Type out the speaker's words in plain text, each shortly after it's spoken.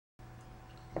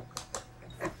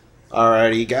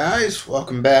Alrighty guys,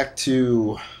 welcome back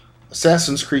to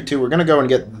Assassin's Creed 2. We're going to go and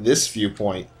get this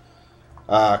viewpoint.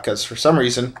 Because for some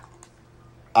reason,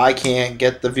 I can't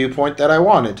get the viewpoint that I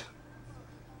wanted.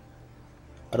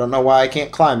 I don't know why I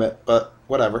can't climb it, but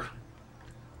whatever.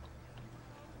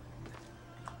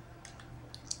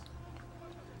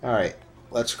 Alright,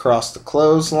 let's cross the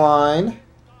clothesline.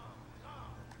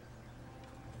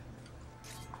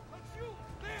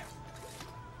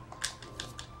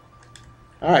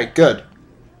 Alright, good.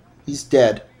 He's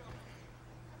dead.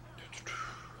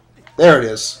 There it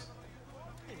is.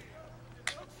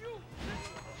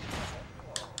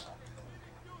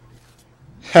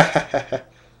 That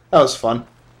was fun.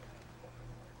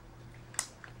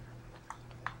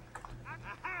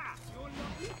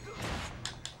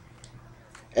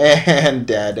 And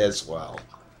dead as well.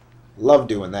 Love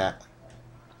doing that.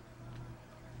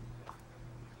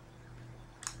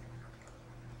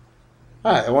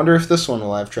 Alright, I wonder if this one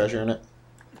will have treasure in it.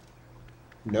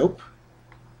 Nope.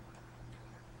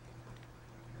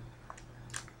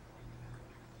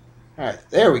 Alright,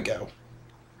 there we go.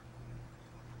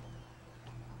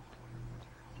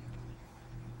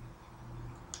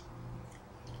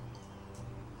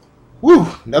 Woo!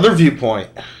 Another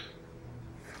viewpoint.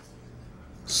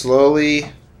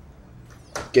 Slowly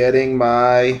getting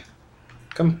my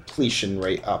completion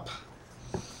rate up.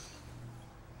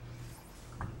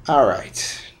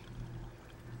 Alright.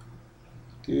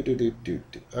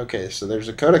 Okay, so there's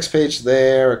a codex page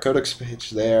there, a codex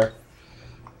page there.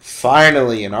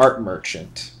 Finally, an art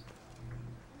merchant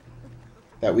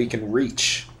that we can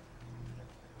reach.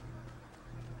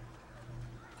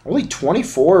 Only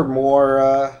 24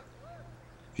 more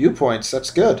viewpoints. That's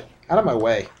good. Out of my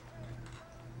way.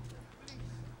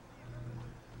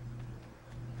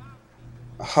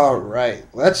 Alright,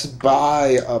 let's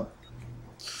buy a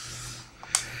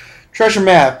treasure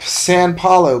map. San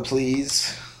Paulo,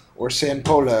 please. Or San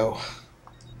Polo.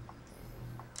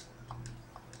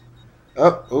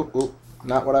 Oh,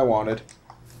 not what I wanted.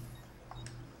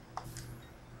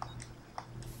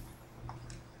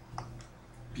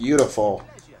 Beautiful.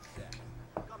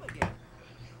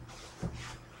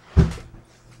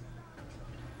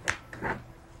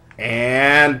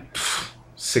 And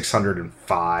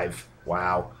 605.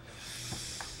 Wow.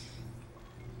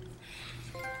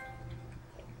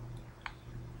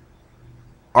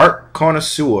 Art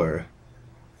connoisseur.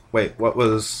 Wait, what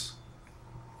was...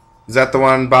 Is that the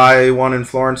one by one in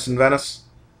Florence and Venice?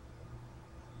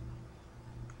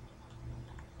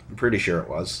 I'm pretty sure it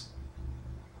was.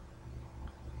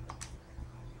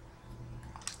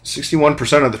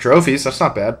 61% of the trophies. That's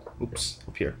not bad. Oops,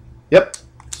 up here. Yep.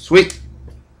 Sweet.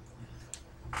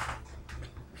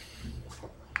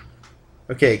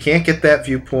 Okay, can't get that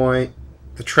viewpoint.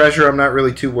 The treasure I'm not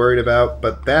really too worried about,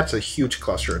 but that's a huge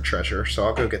cluster of treasure, so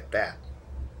I'll go get that.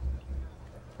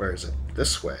 Where is it?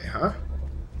 This way, huh?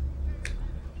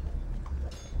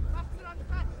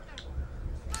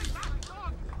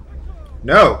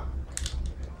 No!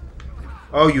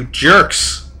 Oh, you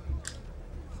jerks!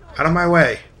 Out of my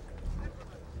way.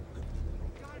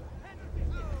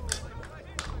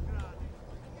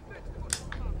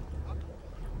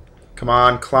 Come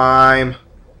on, climb.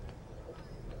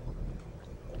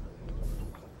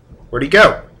 Where'd he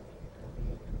go?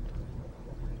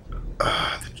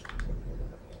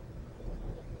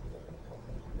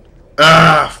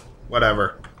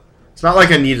 Whatever. It's not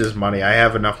like I need his money. I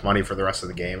have enough money for the rest of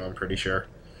the game, I'm pretty sure.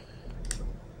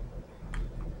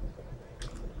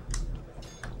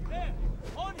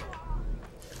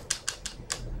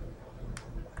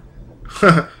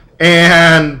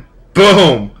 And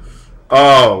boom!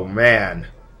 Oh, man.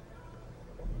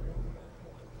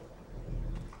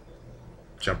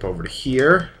 Jump over to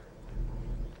here.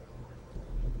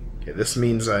 Okay, this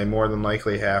means I more than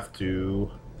likely have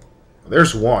to... Well,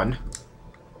 there's one.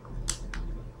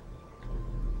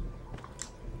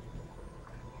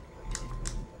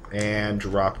 And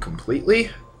drop completely.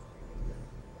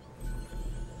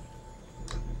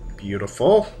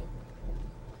 Beautiful.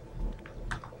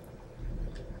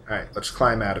 Alright, let's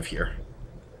climb out of here.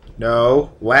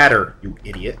 No, ladder, you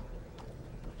idiot.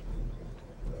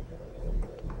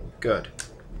 Good.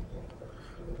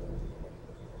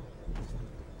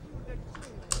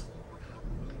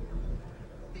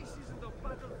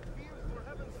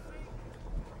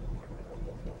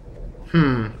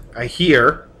 I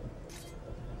hear.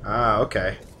 Ah,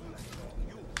 okay.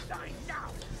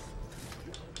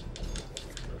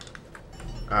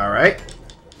 Alright.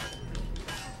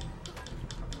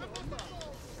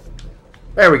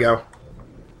 There we go.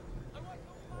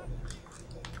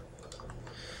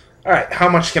 Alright, how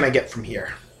much can I get from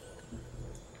here?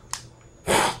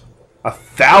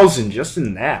 1,000 just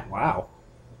in that. Wow.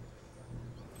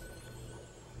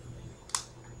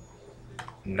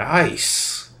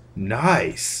 Nice.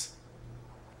 Nice.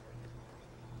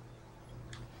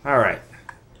 Alright.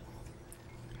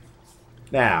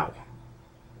 Now.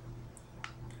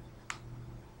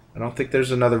 I don't think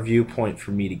there's another viewpoint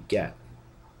for me to get.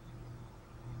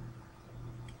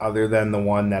 Other than the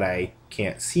one that I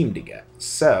can't seem to get.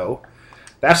 So,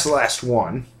 that's the last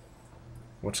one.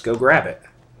 Let's go grab it.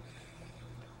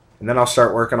 And then I'll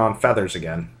start working on feathers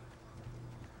again.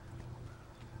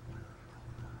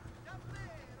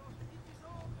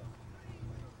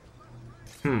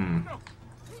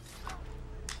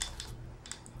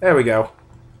 There we go.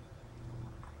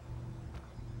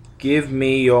 Give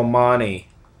me your money.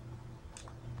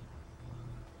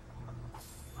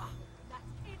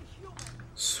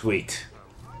 Sweet.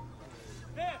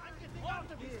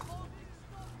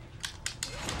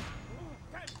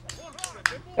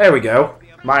 There we go.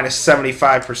 Minus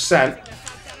 75%.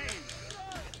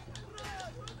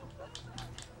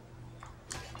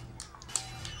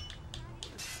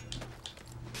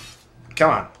 Come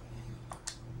on.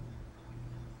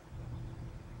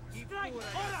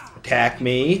 Attack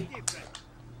me.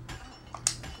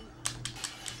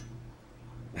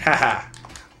 Haha.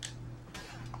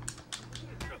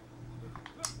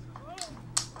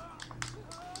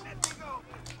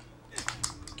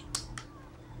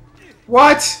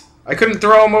 What? I couldn't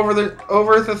throw him over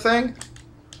the thing?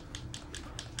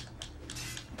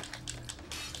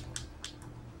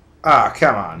 Ah,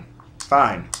 come on.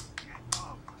 Fine.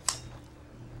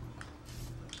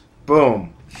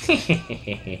 Boom.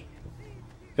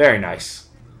 Very nice.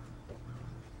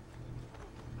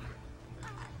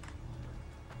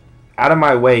 Out of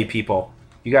my way, people.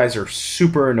 You guys are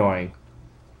super annoying.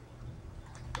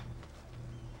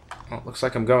 Well, it looks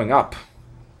like I'm going up.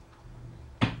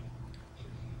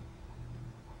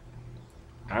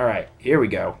 Alright, here we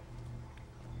go.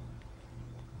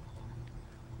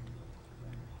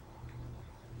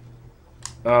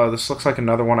 Oh, this looks like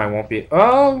another one I won't be...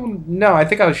 Oh, no, I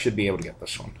think I should be able to get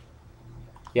this one.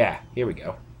 Yeah, here we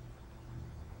go.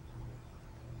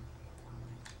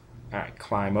 Alright,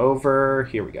 climb over.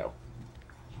 Here we go.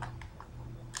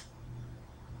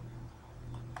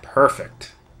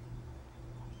 Perfect.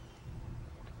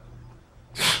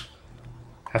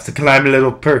 Have to climb a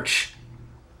little perch.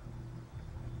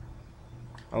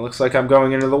 It looks like I'm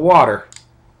going into the water.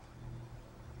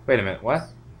 Wait a minute, what?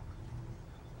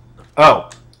 Oh,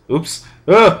 oops.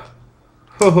 Alright,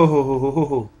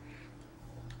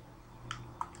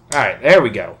 there we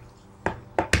go.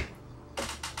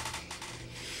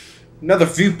 Another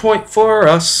viewpoint for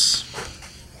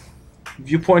us.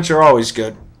 Viewpoints are always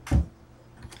good.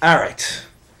 Alright.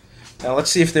 Now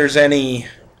let's see if there's any...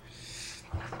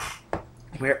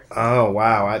 Where? Oh,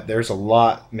 wow. There's a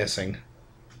lot missing.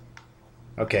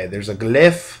 Okay, there's a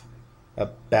glyph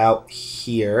about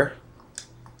here.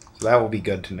 So that will be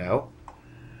good to know.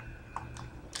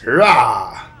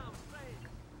 Hurrah!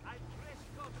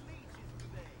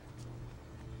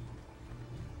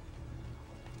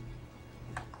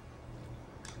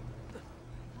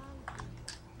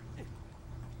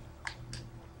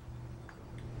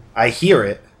 I hear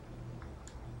it.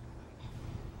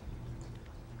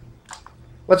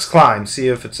 Let's climb, see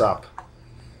if it's up.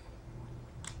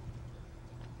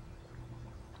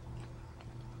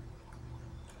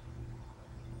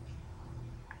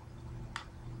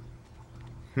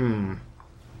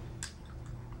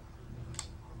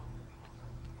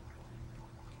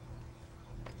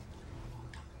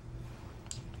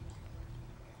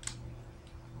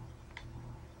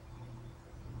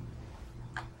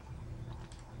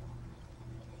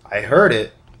 I heard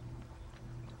it.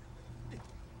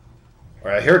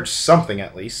 Or I heard something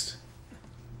at least.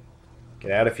 Get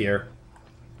out of here.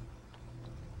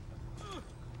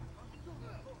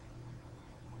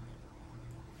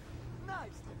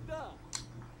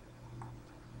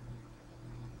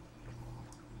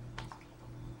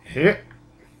 Hit.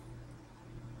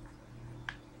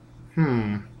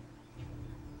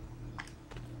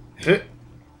 Hit.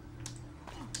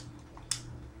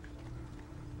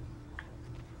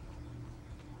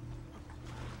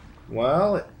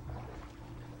 Well, it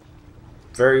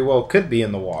very well could be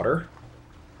in the water.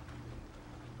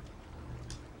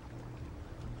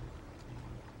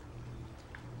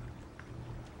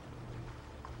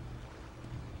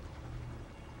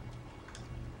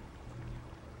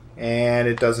 And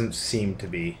it doesn't seem to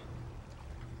be.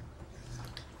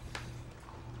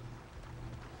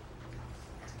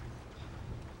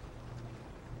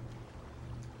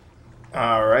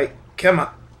 Alright, come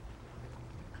on.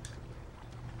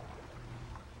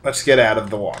 Let's get out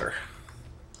of the water.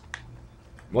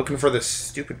 I'm looking for this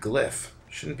stupid glyph.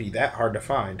 Shouldn't be that hard to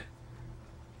find.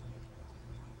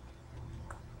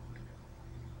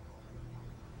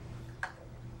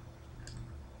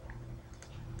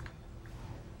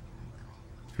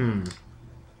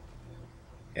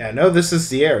 Yeah, I know this is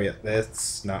the area.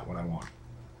 That's not what I want.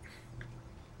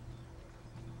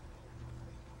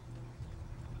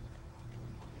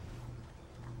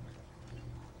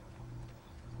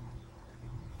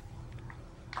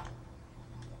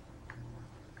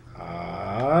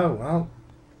 Well.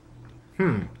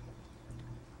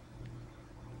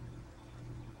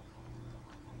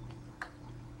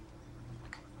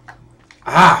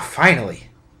 Ah, finally.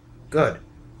 Good.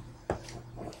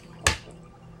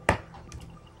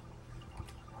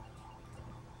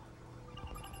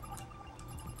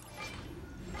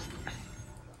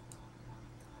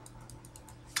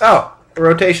 Oh, a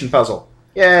rotation puzzle.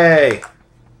 Yay!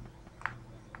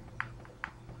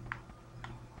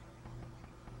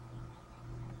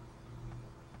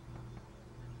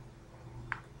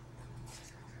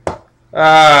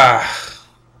 Ah.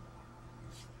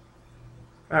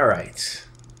 All right.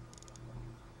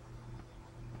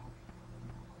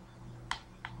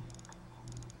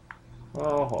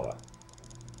 Oh, hold on.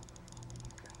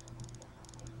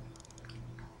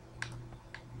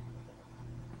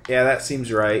 Yeah, that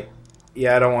seems right.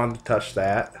 Yeah, I don't want to touch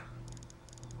that.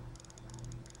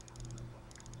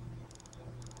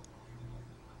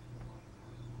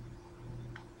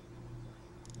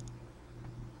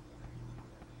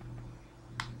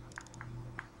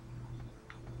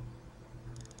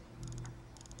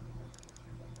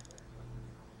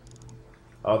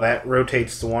 Oh, that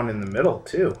rotates the one in the middle,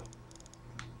 too.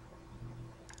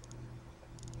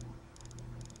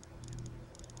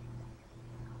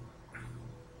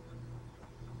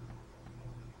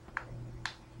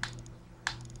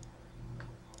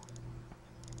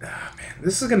 Ah, man,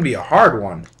 this is going to be a hard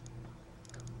one.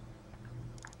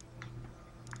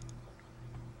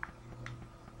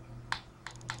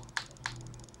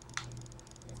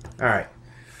 Alright.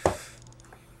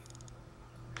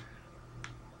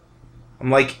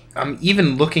 I'm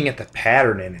even looking at the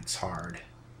pattern and it's hard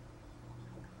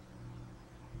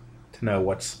to know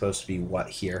what's supposed to be what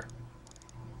here.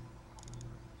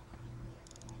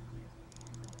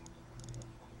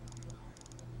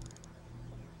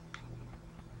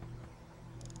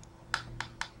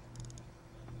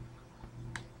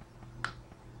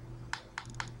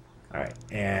 Alright,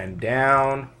 and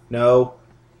down. No.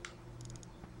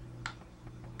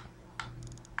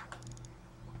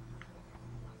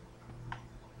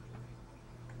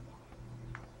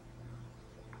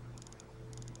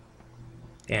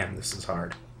 Damn, this is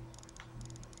hard.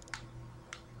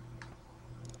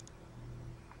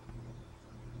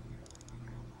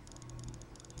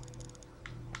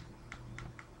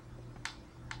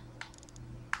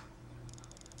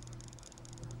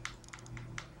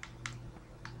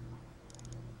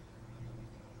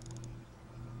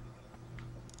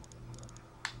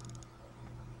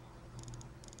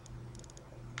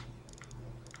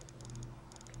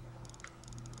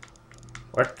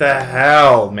 What the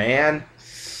hell, man?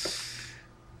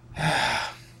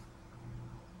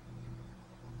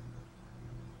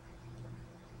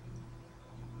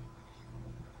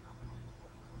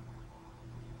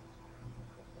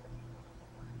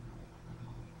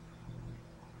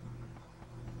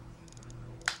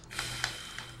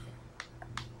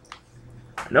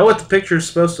 I know what the picture is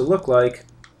supposed to look like.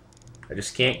 I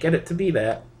just can't get it to be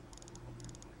that.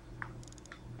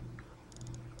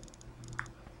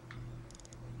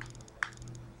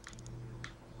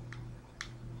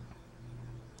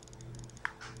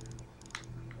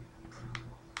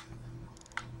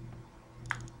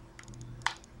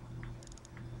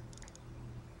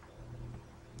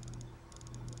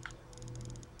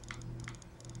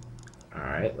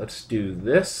 Alright, let's do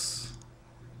this.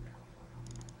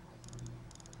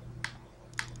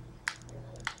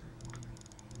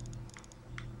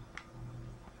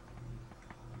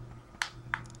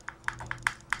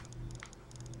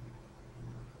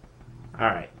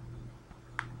 Alright.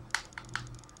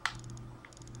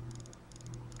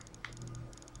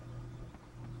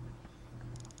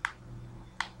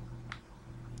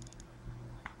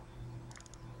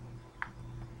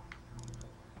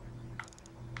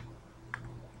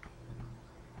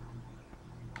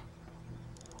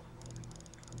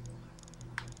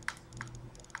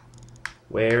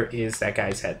 Where is that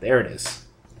guy's head? There it is.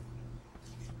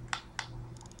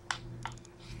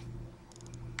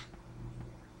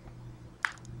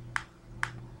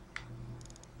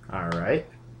 Alright.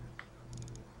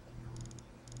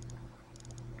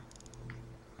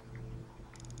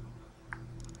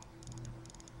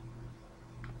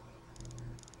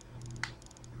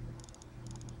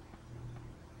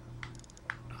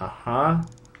 Uh-huh.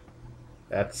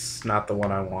 That's not the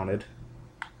one I wanted.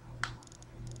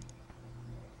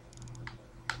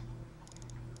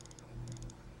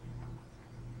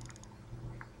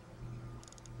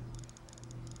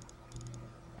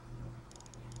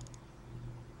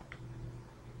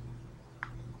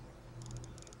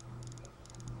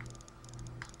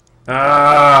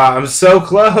 Ah, I'm so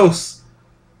close.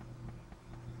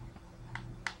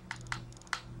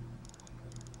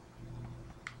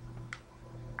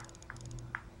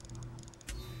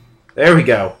 There we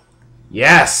go.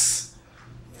 Yes!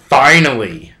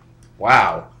 Finally!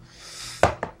 Wow.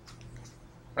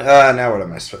 Now what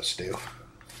am I supposed to do?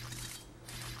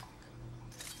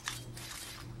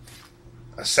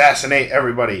 Assassinate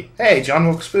everybody. Hey, John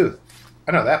Wilkes Booth.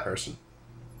 I know that person.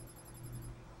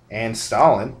 And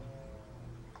Stalin.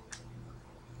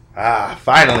 Ah,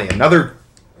 finally, another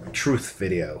truth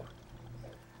video.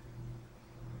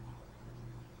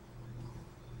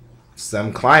 It's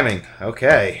them climbing.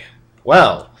 Okay.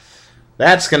 Well,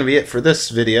 that's going to be it for this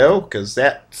video, because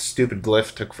that stupid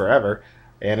glyph took forever.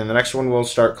 And in the next one, we'll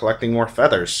start collecting more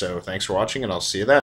feathers. So thanks for watching, and I'll see you then.